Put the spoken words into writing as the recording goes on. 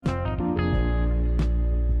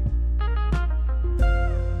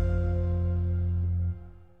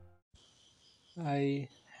I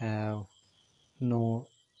have no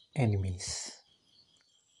enemies.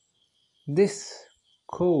 This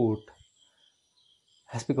quote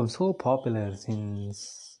has become so popular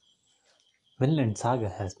since Vinland Saga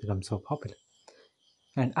has become so popular.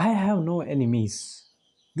 And I have no enemies.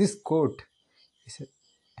 This quote is,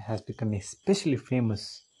 has become especially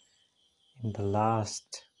famous in the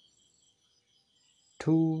last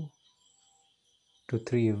 2 to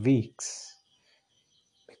 3 weeks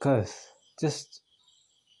because just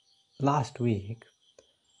last week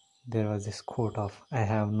there was this quote of I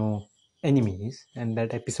have no enemies, and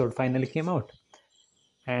that episode finally came out.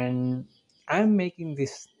 And I'm making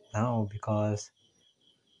this now because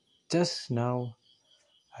just now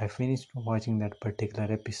I finished watching that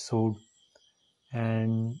particular episode,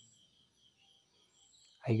 and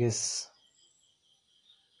I guess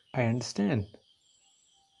I understand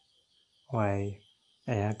why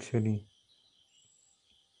I actually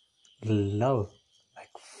love, like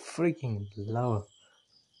freaking love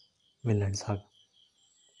Vinland Saga.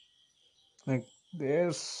 Like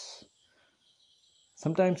there's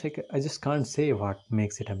sometimes I just can't say what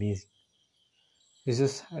makes it amazing. It's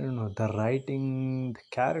just, I don't know, the writing, the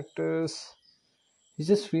characters, it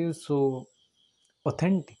just feels so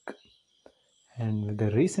authentic. And with the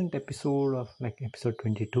recent episode of like episode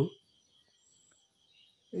 22,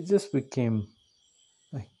 it just became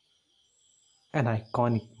like an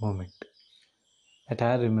iconic moment that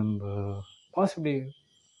I remember possibly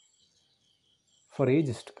for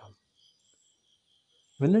ages to come.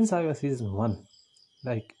 Vinland Saga season 1,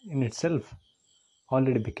 like in itself,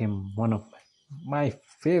 already became one of my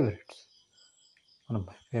favorites. One of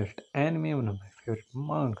my favorite anime, one of my favorite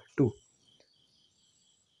manga too.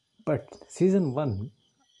 But season 1,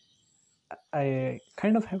 I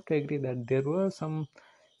kind of have to agree that there were some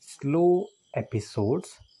slow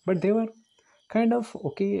episodes, but they were kind of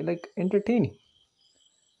okay, like entertaining.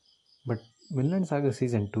 But Vinland Saga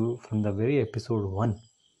season 2, from the very episode 1,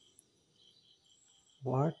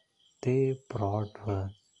 what they brought were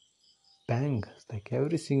bangers. Like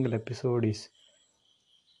every single episode is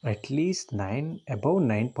at least 9, above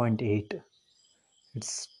 9.8.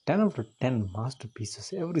 It's 10 out of 10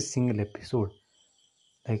 masterpieces every single episode.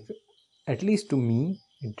 Like, at least to me,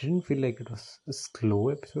 it didn't feel like it was a slow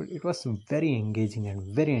episode. It was very engaging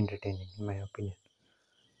and very entertaining, in my opinion.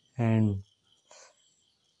 And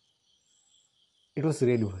it was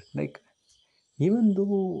really worth. Like, even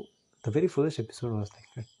though the very first episode was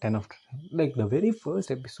like a 10 after 10, like the very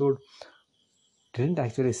first episode didn't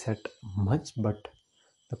actually set much, but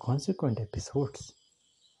the consequent episodes,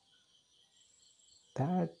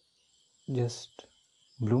 that just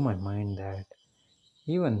blew my mind. That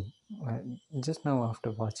even just now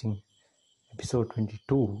after watching episode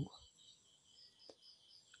 22,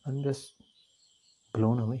 I'm just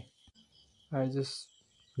blown away. I just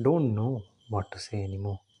don't know what to say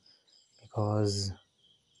anymore because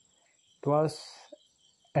it was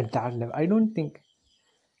at that level. I don't think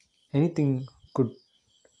anything could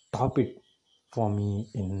top it for me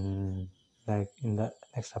in the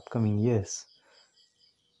next upcoming years.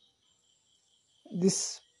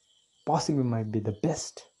 This possibly might be the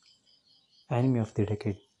best anime of the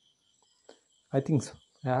decade. I think so.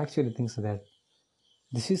 I actually think so that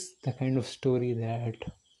this is the kind of story that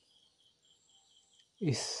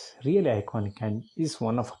is really iconic and is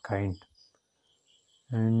one of a kind.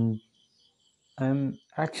 And I'm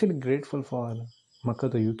actually grateful for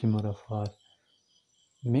Makoto Yukimura for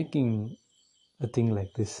making a thing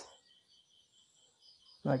like this.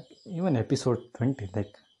 Like even episode 20,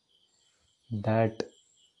 like that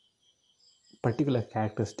particular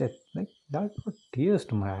character's death, like that brought tears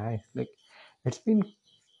to my eyes. Like it's been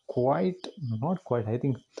quite, not quite, I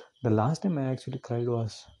think the last time I actually cried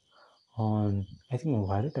was on, I think,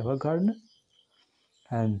 Violet Evergarden,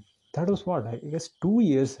 and that was what, I guess 2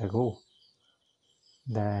 years ago,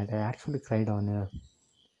 that I actually cried on a,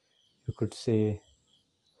 you could say,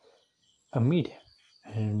 a media.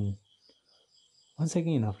 And once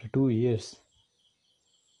again, after 2 years,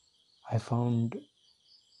 I found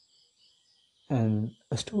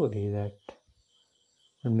a story that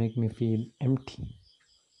would make me feel empty,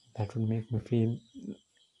 that would make me feel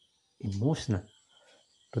emotional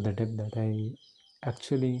to the depth that I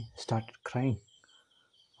actually started crying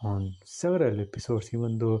on several episodes,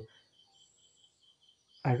 even though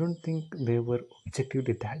I don't think they were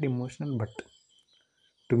objectively that emotional, but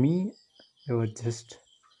to me, they were just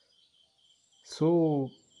so,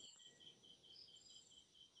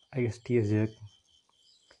 I guess, tear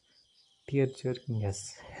jerking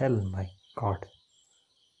as hell, my god.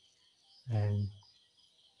 And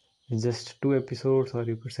it's just 2 episodes, or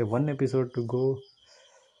you could say 1 episode to go.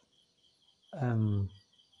 I'm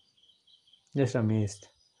just amazed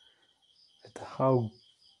with how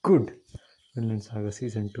good Vinland Saga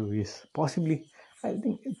season 2 is. Possibly, I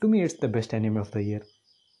think to me it's the best anime of the year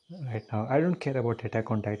right now. I don't care about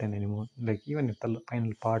Attack on Titan anymore. Like even if the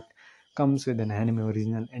final part comes with an anime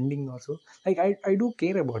original ending also, like I do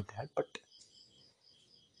care about that, but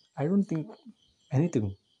I don't think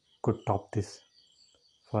anything could top this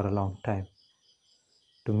for a long time.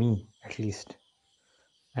 To me, at least.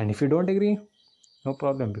 And if you don't agree, no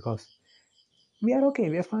problem because we are okay,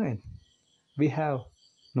 we are fine. We have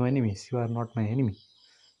no enemies. You are not my enemy.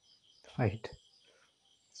 Right.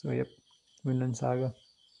 So yep, Vinland Saga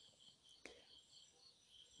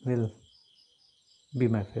will be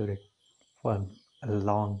my favorite for a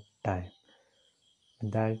long time.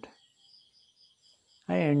 With that,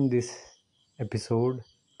 I end this episode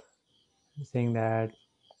saying that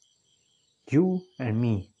you and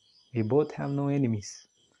me, we both have no enemies.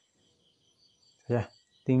 Yeah,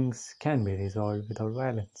 things can be resolved without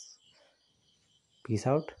violence. Peace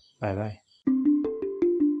out. Bye bye.